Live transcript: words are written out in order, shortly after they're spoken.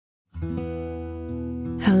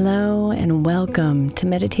Hello and welcome to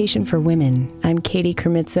Meditation for Women. I'm Katie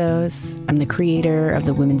Kermitzos. I'm the creator of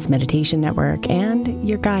the Women's Meditation Network and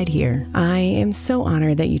your guide here. I am so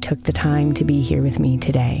honored that you took the time to be here with me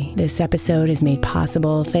today. This episode is made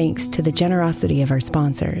possible thanks to the generosity of our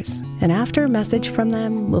sponsors. And after a message from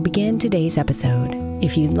them, we'll begin today's episode.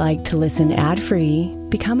 If you'd like to listen ad-free,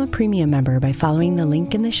 become a premium member by following the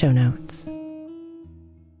link in the show notes.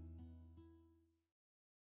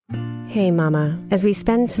 Hey Mama, as we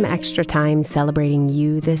spend some extra time celebrating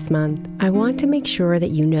you this month, I want to make sure that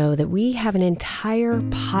you know that we have an entire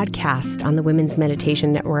podcast on the Women's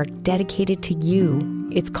Meditation Network dedicated to you.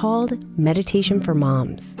 It's called Meditation for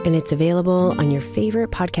Moms, and it's available on your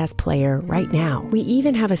favorite podcast player right now. We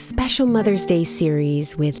even have a special Mother's Day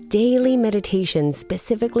series with daily meditations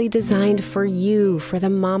specifically designed for you, for the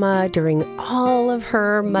mama, during all of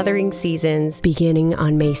her mothering seasons, beginning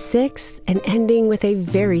on May 6th and ending with a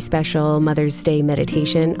very special Mother's Day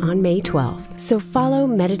meditation on May 12th. So follow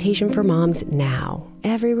Meditation for Moms now,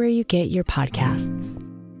 everywhere you get your podcasts.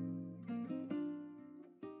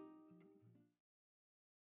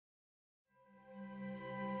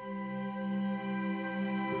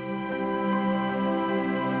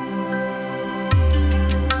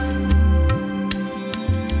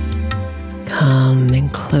 Come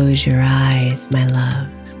and close your eyes, my love,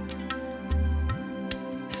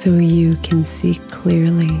 so you can see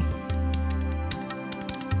clearly.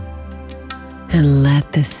 And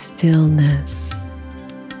let the stillness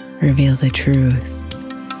reveal the truth.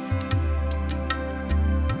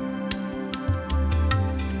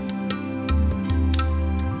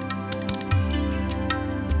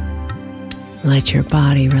 Let your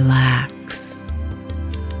body relax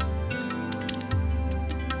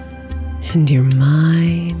and your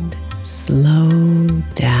mind slow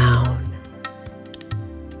down.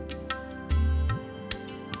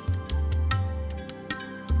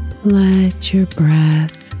 Let your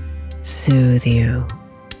breath soothe you,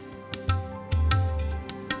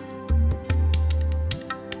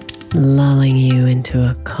 lulling you into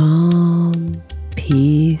a calm,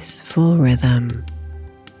 peaceful rhythm.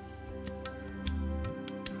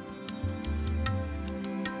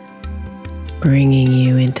 Bringing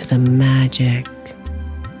you into the magic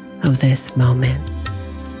of this moment.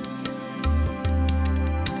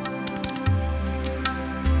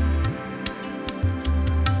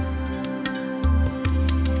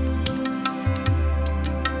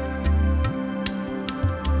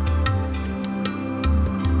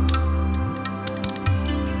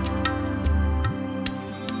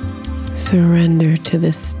 Surrender to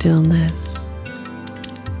the stillness,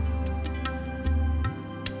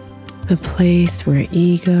 a place where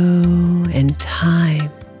ego and time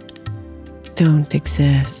don't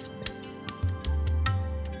exist,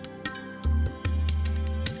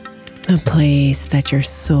 a place that your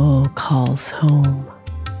soul calls home.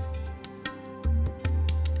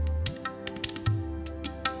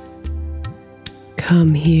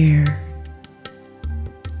 Come here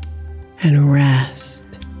and rest.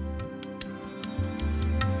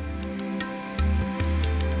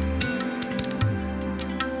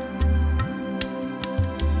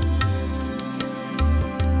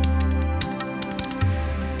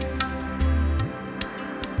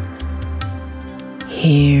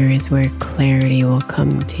 Here is where clarity will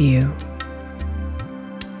come to you,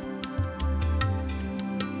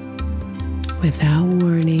 without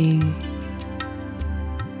warning,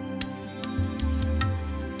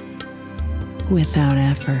 without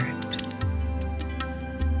effort.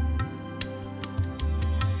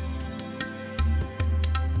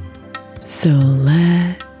 So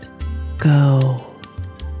let go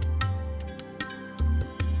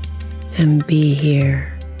and be here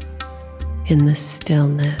in the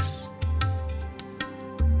stillness.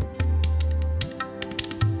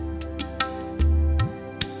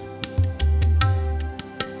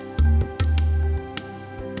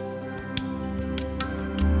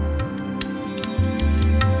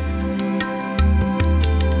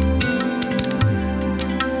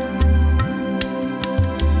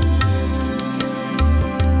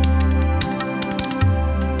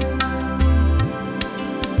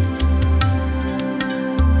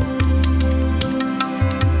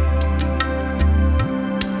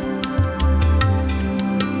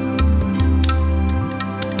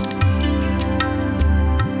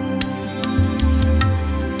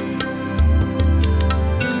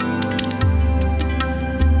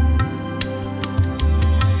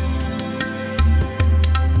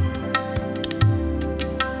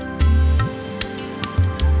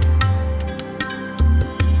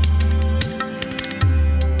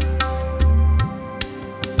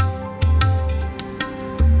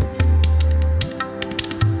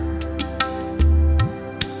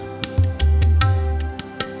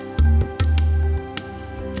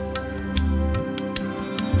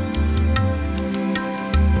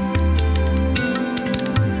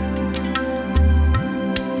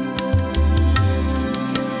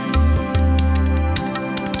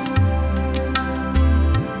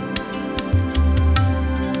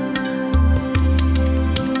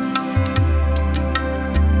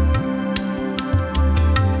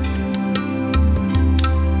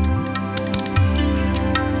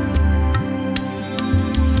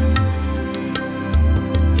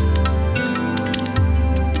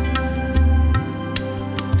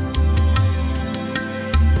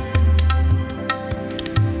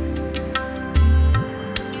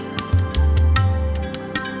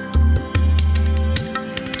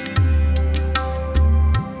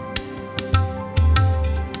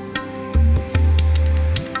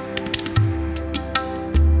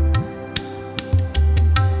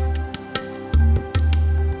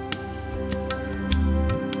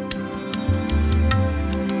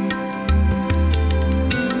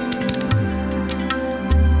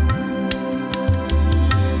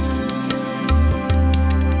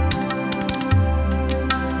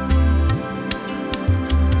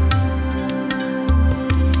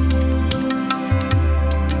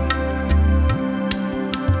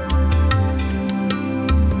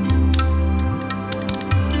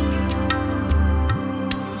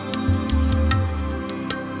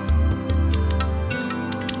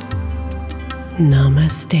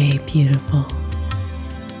 Namaste, beautiful.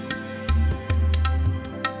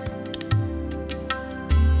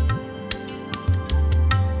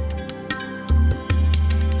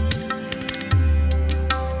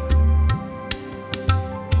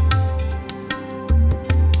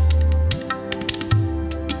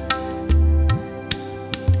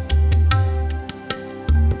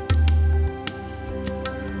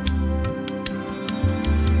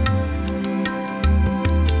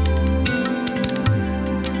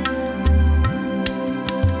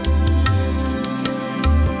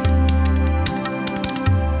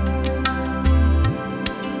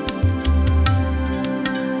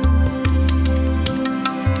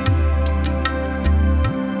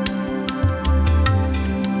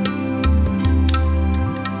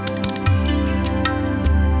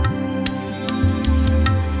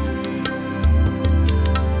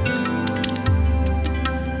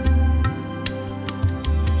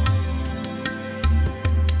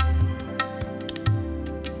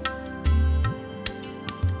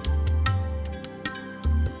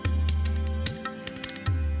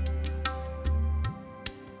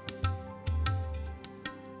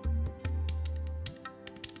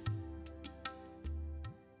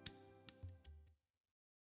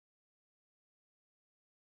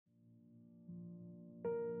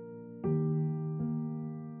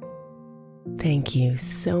 Thank you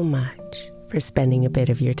so much for spending a bit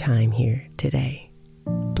of your time here today.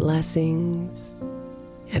 Blessings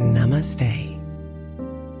and namaste.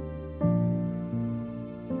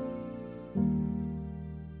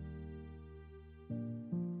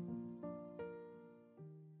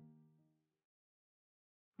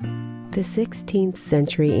 The 16th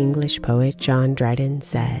century English poet John Dryden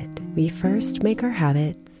said, "We first make our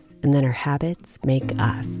habits, and then our habits make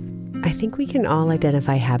us." I think we can all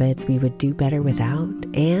identify habits we would do better without,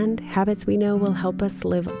 and habits we know will help us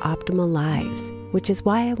live optimal lives, which is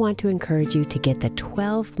why I want to encourage you to get the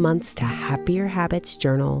 12 Months to Happier Habits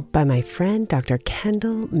journal by my friend Dr.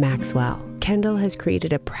 Kendall Maxwell. Kendall has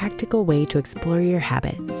created a practical way to explore your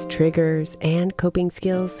habits, triggers, and coping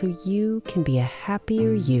skills so you can be a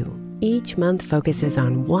happier you. Each month focuses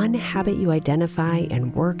on one habit you identify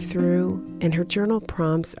and work through, and her journal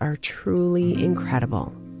prompts are truly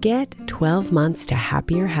incredible. Get 12 Months to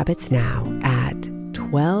Happier Habits now at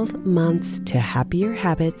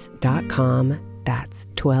 12monthstohappierhabits.com. That's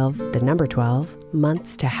 12, the number 12,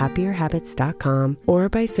 monthstohappierhabits.com, or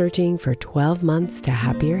by searching for 12 Months to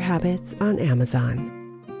Happier Habits on Amazon.